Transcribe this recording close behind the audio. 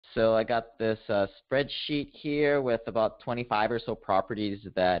So I got this spreadsheet here with about 25 or so properties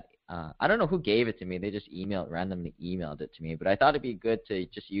that I don't know who gave it to me. They just randomly emailed it to me. But I thought it'd be good to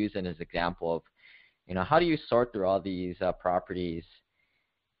just use it as an example of, how do you sort through all these properties?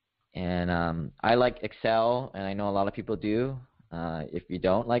 And I like Excel, and I know a lot of people do. If you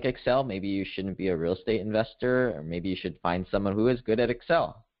don't like Excel, maybe you shouldn't be a real estate investor, or maybe you should find someone who is good at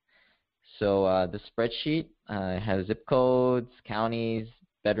Excel. So the spreadsheet has zip codes, counties,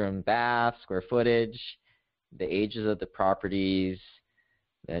 bedroom, bath, square footage, the ages of the properties.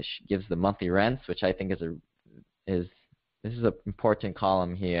 That gives the monthly rents, which I think is an important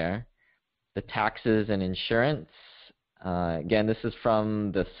column here. The taxes and insurance. Again, this is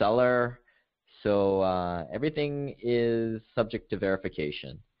from the seller, so everything is subject to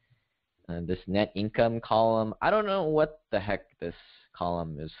verification. This net income column, I don't know what the heck this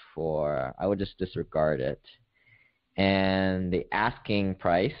column is for. I would just disregard it. And the asking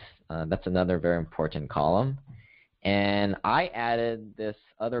price, that's another very important column. And I added this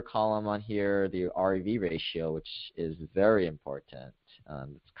other column on here, the REV ratio, which is very important.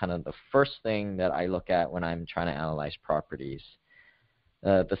 It's kind of the first thing that I look at when I'm trying to analyze properties.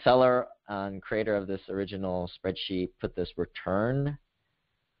 The seller and creator of this original spreadsheet put this return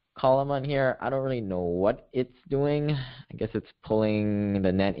column on here. I don't really know what it's doing. I guess it's pulling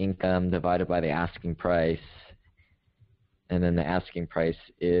the net income divided by the asking price. And then the asking price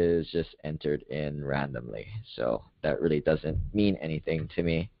is just entered in randomly. So that really doesn't mean anything to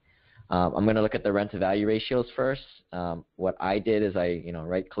me. I'm going to look at the rent to value ratios first. What I did is I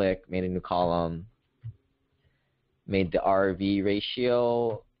right click, made a new column, made the RV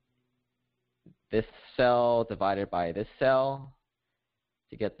ratio this cell divided by this cell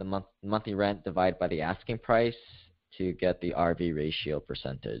to get the monthly rent divided by the asking price to get the RV ratio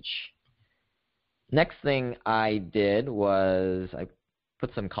percentage. Next thing I did was I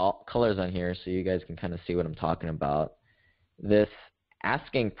put some colors on here so you guys can kind of see what I'm talking about. This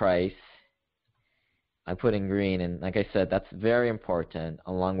asking price I put in green, and like I said, that's very important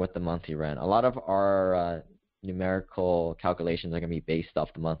along with the monthly rent. A lot of our numerical calculations are going to be based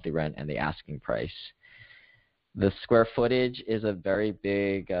off the monthly rent and the asking price. The square footage is a very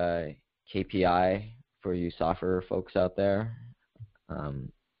big KPI for you software folks out there.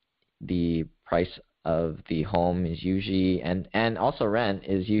 The price of the home is usually, and also rent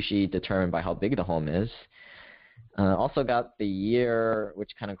is usually determined by how big the home is. Also got the year,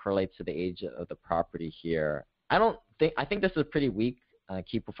 which kind of correlates to the age of the property here. I think this is a pretty weak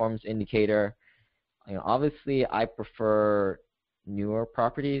key performance indicator. Obviously I prefer newer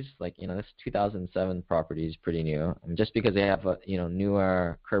properties, like this 2007 property is pretty new, and just because they have a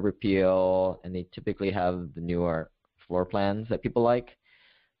newer curb appeal and they typically have the newer floor plans that people like.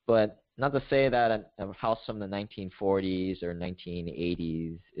 But not to say that a house from the 1940s or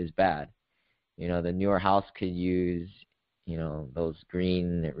 1980s is bad. The newer house could use, those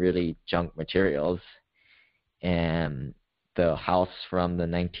green, really junk materials, and the house from the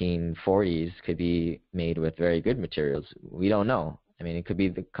 1940s could be made with very good materials. We don't know. I mean, it could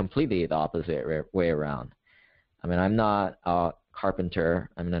be completely the opposite way around. I mean, I'm not a carpenter.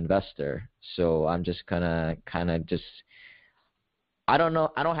 I'm an investor, so I'm just gonna kind of just. I don't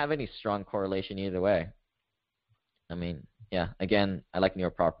know. I don't have any strong correlation either way. I mean, yeah, again, I like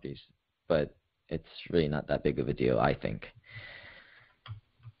newer properties, but it's really not that big of a deal, I think.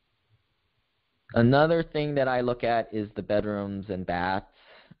 Another thing that I look at is the bedrooms and baths.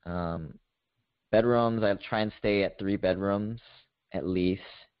 Bedrooms, I try and stay at 3 bedrooms at least.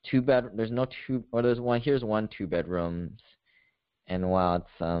 There's no two, or there's one. Here's 1 2 bedrooms, and wow,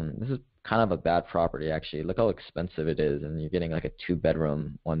 it's this is kind of a bad property actually. Look how expensive it is, and you're getting like a 2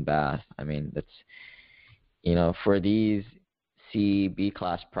 bedroom, 1 bath. I mean, that's for these C, B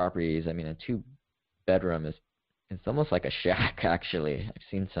class properties. I mean, a 2 bedroom it's almost like a shack actually. I've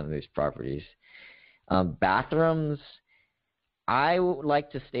seen some of these properties. Bathrooms, I would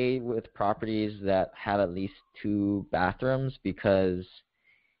like to stay with properties that have at least 2 bathrooms because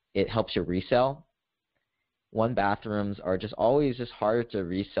it helps you resell. 1 bathrooms are just always just harder to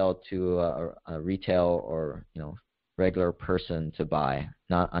resell to a retail or regular person to buy,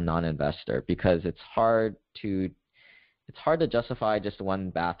 not a non-investor, because it's hard to justify just 1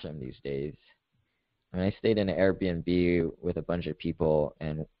 bathroom these days. I mean, I stayed in an Airbnb with a bunch of people,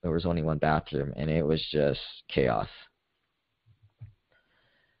 and there was only 1 bathroom, and it was just chaos.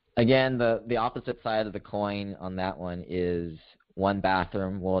 Again, the opposite side of the coin on that one is 1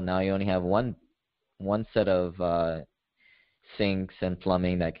 bathroom. Well, now you only have one set of sinks and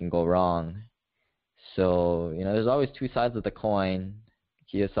plumbing that can go wrong. So, there's always 2 sides of the coin.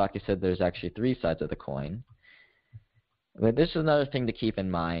 Kiyosaki said there's actually 3 sides of the coin. But this is another thing to keep in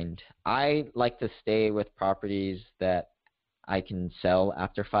mind. I like to stay with properties that I can sell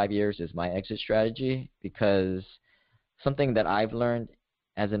after 5 years is my exit strategy, because something that I've learned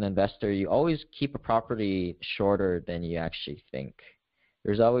as an investor, you always keep a property shorter than you actually think.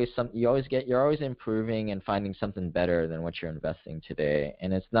 There's always you're always improving and finding something better than what you're investing today.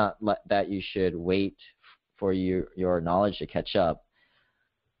 And it's not that you should wait for your knowledge to catch up,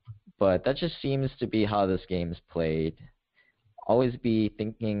 but that just seems to be how this game is played. Always be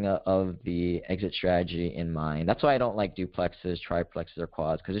thinking of the exit strategy in mind. That's why I don't like duplexes, triplexes, or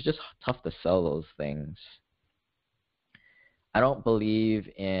quads, because it's just tough to sell those things. I don't believe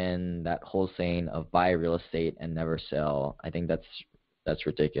in that whole saying of buy real estate and never sell. I think that's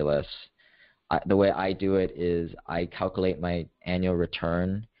ridiculous. The way I do it is I calculate my annual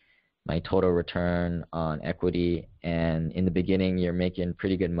return, my total return on equity, and in the beginning you're making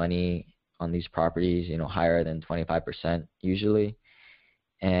pretty good money on these properties, higher than 25% usually.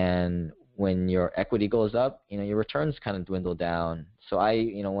 And when your equity goes up, your returns kind of dwindle down. So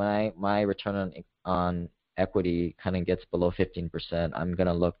when my return on equity kind of gets below 15%, I'm going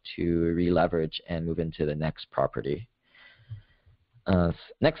to look to re-leverage and move into the next property.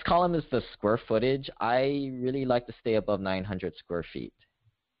 Next column is the square footage. I really like to stay above 900 square feet.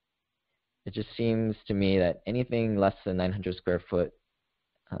 It just seems to me that anything less than 900 square foot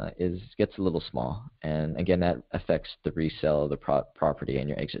gets a little small, and again, that affects the resale of the property and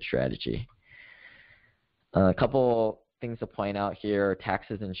your exit strategy. A couple things to point out here: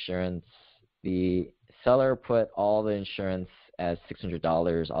 taxes, insurance. The seller put all the insurance as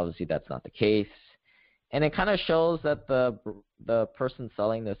 $600. Obviously, that's not the case, and it kind of shows that the person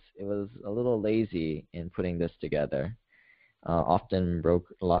selling this, it was a little lazy in putting this together. Often,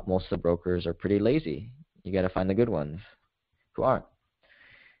 most of the brokers are pretty lazy. You got to find the good ones who aren't.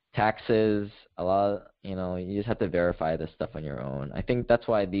 Taxes, you just have to verify this stuff on your own. I think that's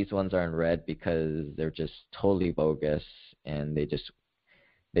why these ones are in red, because they're just totally bogus, and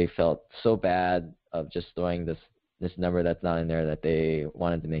they felt so bad of just throwing this number that's not in there that they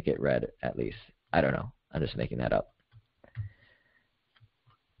wanted to make it red at least. I don't know. I'm just making that up.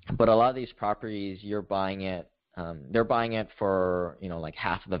 But a lot of these properties, you're buying it, they're buying it for like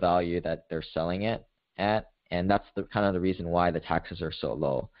half of the value that they're selling it at, and that's kind of the reason why the taxes are so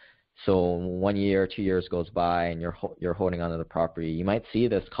low. So 1 year, 2 years goes by, and you're holding onto the property, you might see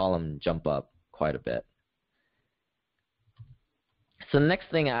this column jump up quite a bit. So the next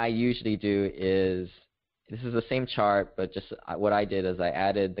thing I usually do is, this is the same chart, but just what I did is I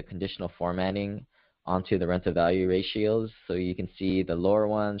added the conditional formatting onto the rent-to-value ratios. So you can see the lower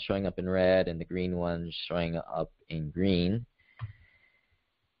one showing up in red and the green one showing up in green.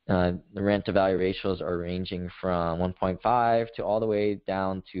 The rent-to-value ratios are ranging from 1.5 to all the way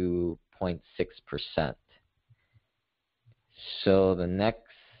down to 0.6%. So the next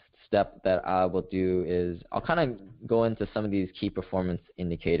step that I will do is I'll kind of go into some of these key performance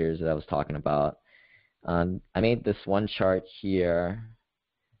indicators that I was talking about. I made this one chart here,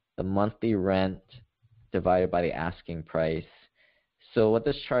 the monthly rent divided by the asking price. So what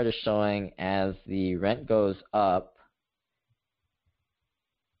this chart is showing, as the rent goes up,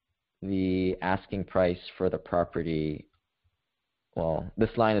 the asking price for the property, well,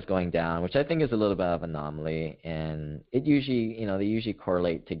 this line is going down, which I think is a little bit of an anomaly, and it usually, they usually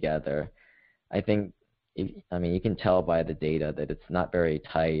correlate together. I think, you can tell by the data that it's not very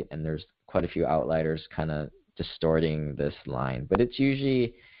tight, and there's quite a few outliers kind of distorting this line. But it's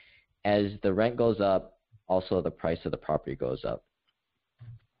usually, as the rent goes up, also the price of the property goes up.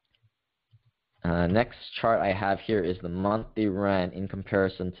 Next chart I have here is the monthly rent in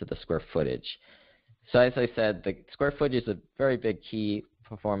comparison to the square footage. So as I said, the square footage is a very big key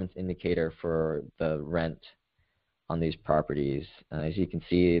performance indicator for the rent on these properties. As you can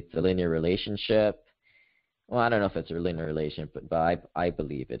see, it's a linear relationship. Well, I don't know if it's a linear relationship, but I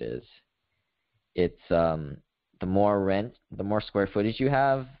believe it is. It's the more square footage you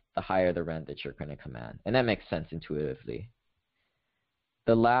have, the higher the rent that you're going to command. And that makes sense intuitively.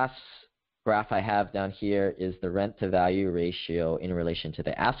 The last graph I have down here is the rent to value ratio in relation to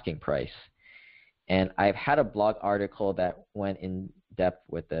the asking price. And I've had a blog article that went in depth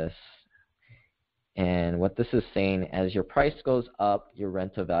with this. And what this is saying, as your price goes up, your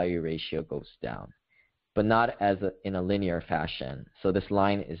rent to value ratio goes down, but not in a linear fashion. So this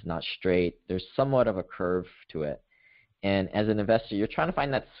line is not straight. There's somewhat of a curve to it. And as an investor, you're trying to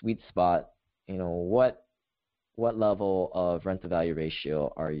find that sweet spot. What level of rent to value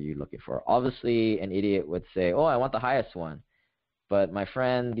ratio are you looking for? Obviously, an idiot would say, oh, I want the highest one. But my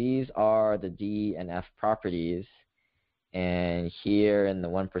friend, these are the D and F properties. And here in the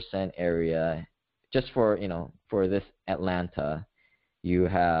 1% area, just for, for this Atlanta, you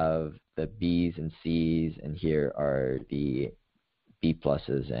have the B's and C's, and here are the B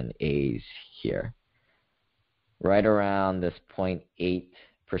pluses and A's here. Right around this 0.8%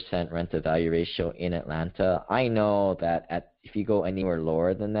 rent-to-value ratio in Atlanta, I know that if you go anywhere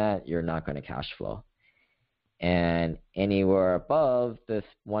lower than that, you're not going to cash flow. And anywhere above this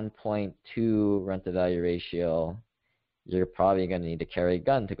 1.2 rent-to-value ratio, you're probably going to need to carry a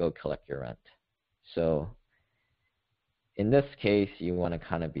gun to go collect your rent. So in this case, you want to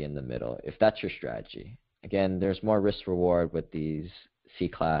kind of be in the middle, if that's your strategy. Again, there's more risk-reward with these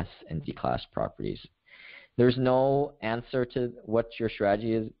C-class and D-class properties. There's no answer to what your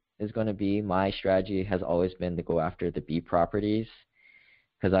strategy is going to be. My strategy has always been to go after the B properties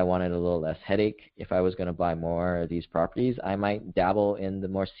because I wanted a little less headache. If I was going to buy more of these properties, I might dabble in the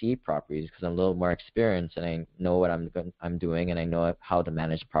more C properties because I'm a little more experienced and I know what I'm doing, and I know how to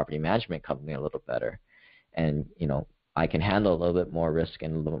manage a property management company a little better. And, I can handle a little bit more risk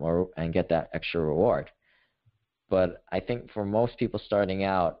and a little bit more and get that extra reward. But I think for most people starting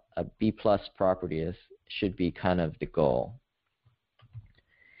out, a B plus property should be kind of the goal.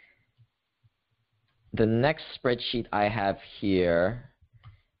 The next spreadsheet I have here,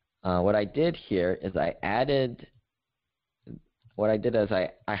 what I did here is I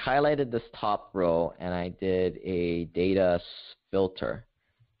highlighted this top row and I did a data filter.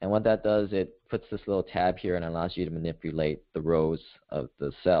 And what that does, it puts this little tab here and allows you to manipulate the rows of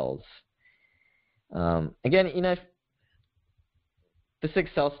the cells. Again, this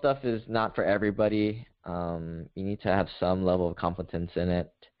Excel stuff is not for everybody. You need to have some level of competence in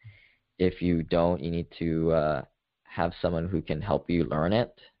it. If you don't, you need to have someone who can help you learn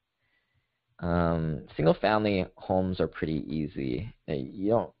it. Single-family homes are pretty easy. You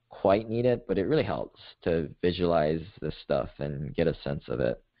don't quite need it, but it really helps to visualize this stuff and get a sense of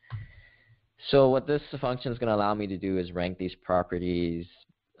it. So what this function is going to allow me to do is rank these properties.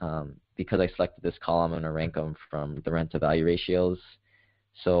 Because I selected this column, I'm going to rank them from the rent-to-value ratios.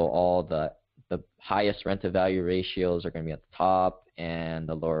 So all the highest rent-to-value ratios are going to be at the top and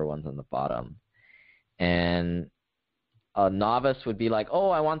the lower ones on the bottom. And a novice would be like,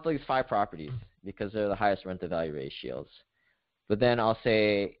 oh, I want these 5 properties because they're the highest rent-to-value ratios. But then I'll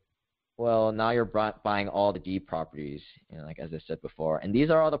say, well, now you're buying all the D properties, like as I said before. And these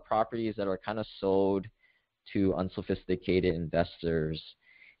are all the properties that are kind of sold to unsophisticated investors,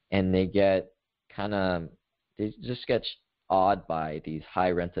 and they just get awed by these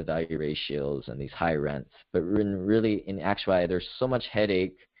high rent-to-value ratios and these high rents. But in actuality, there's so much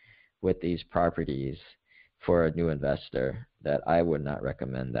headache with these properties for a new investor that I would not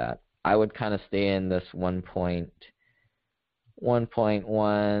recommend that. I would kind of stay in this 1.1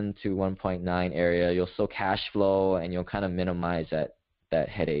 to 1.9 area. You'll still cash flow, and you'll kind of minimize that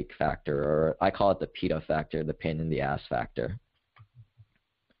headache factor, or I call it the PITA factor, the pain in the ass factor.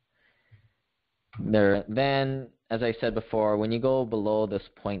 Then, as I said before, when you go below this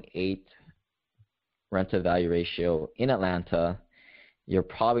 0.8 rent-to-value ratio in Atlanta, you're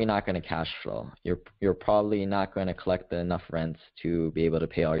probably not going to cash flow. You're probably not going to collect enough rents to be able to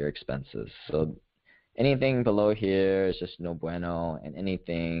pay all your expenses. So anything below here is just no bueno, and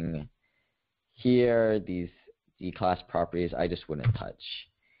anything here, these D-class properties, I just wouldn't touch.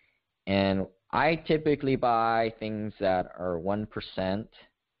 And I typically buy things that are 1%.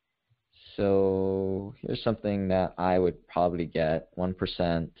 So here's something that I would probably get,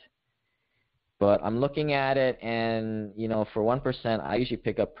 1%. But I'm looking at it, and for 1%, I usually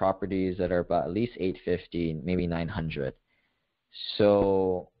pick up properties that are about at least 850, maybe 900.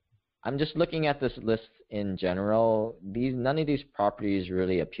 So I'm just looking at this list in general. None of these properties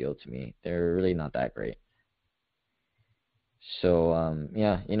really appeal to me. They're really not that great. So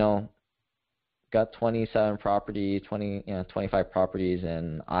yeah, got 27 properties, 25 properties,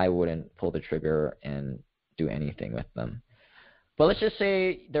 and I wouldn't pull the trigger and do anything with them. But let's just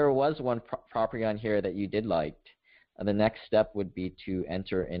say there was one property on here that you did like. The next step would be to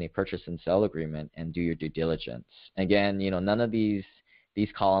enter in a purchase and sell agreement and do your due diligence. Again, none of these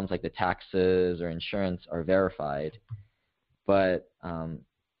columns like the taxes or insurance are verified, but I'm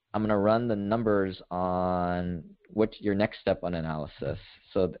going to run the numbers on what your next step on analysis.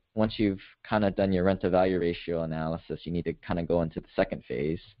 So once you've kind of done your rent-to-value ratio analysis, you need to kind of go into the second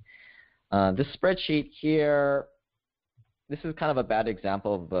phase. This spreadsheet here, this is kind of a bad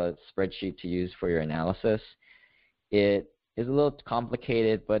example of a spreadsheet to use for your analysis. It is a little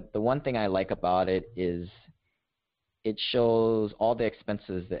complicated, but the one thing I like about it is it shows all the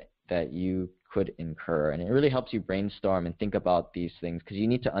expenses that you could incur, and it really helps you brainstorm and think about these things because you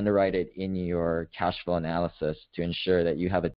need to underwrite it in your cash flow analysis to ensure that you have a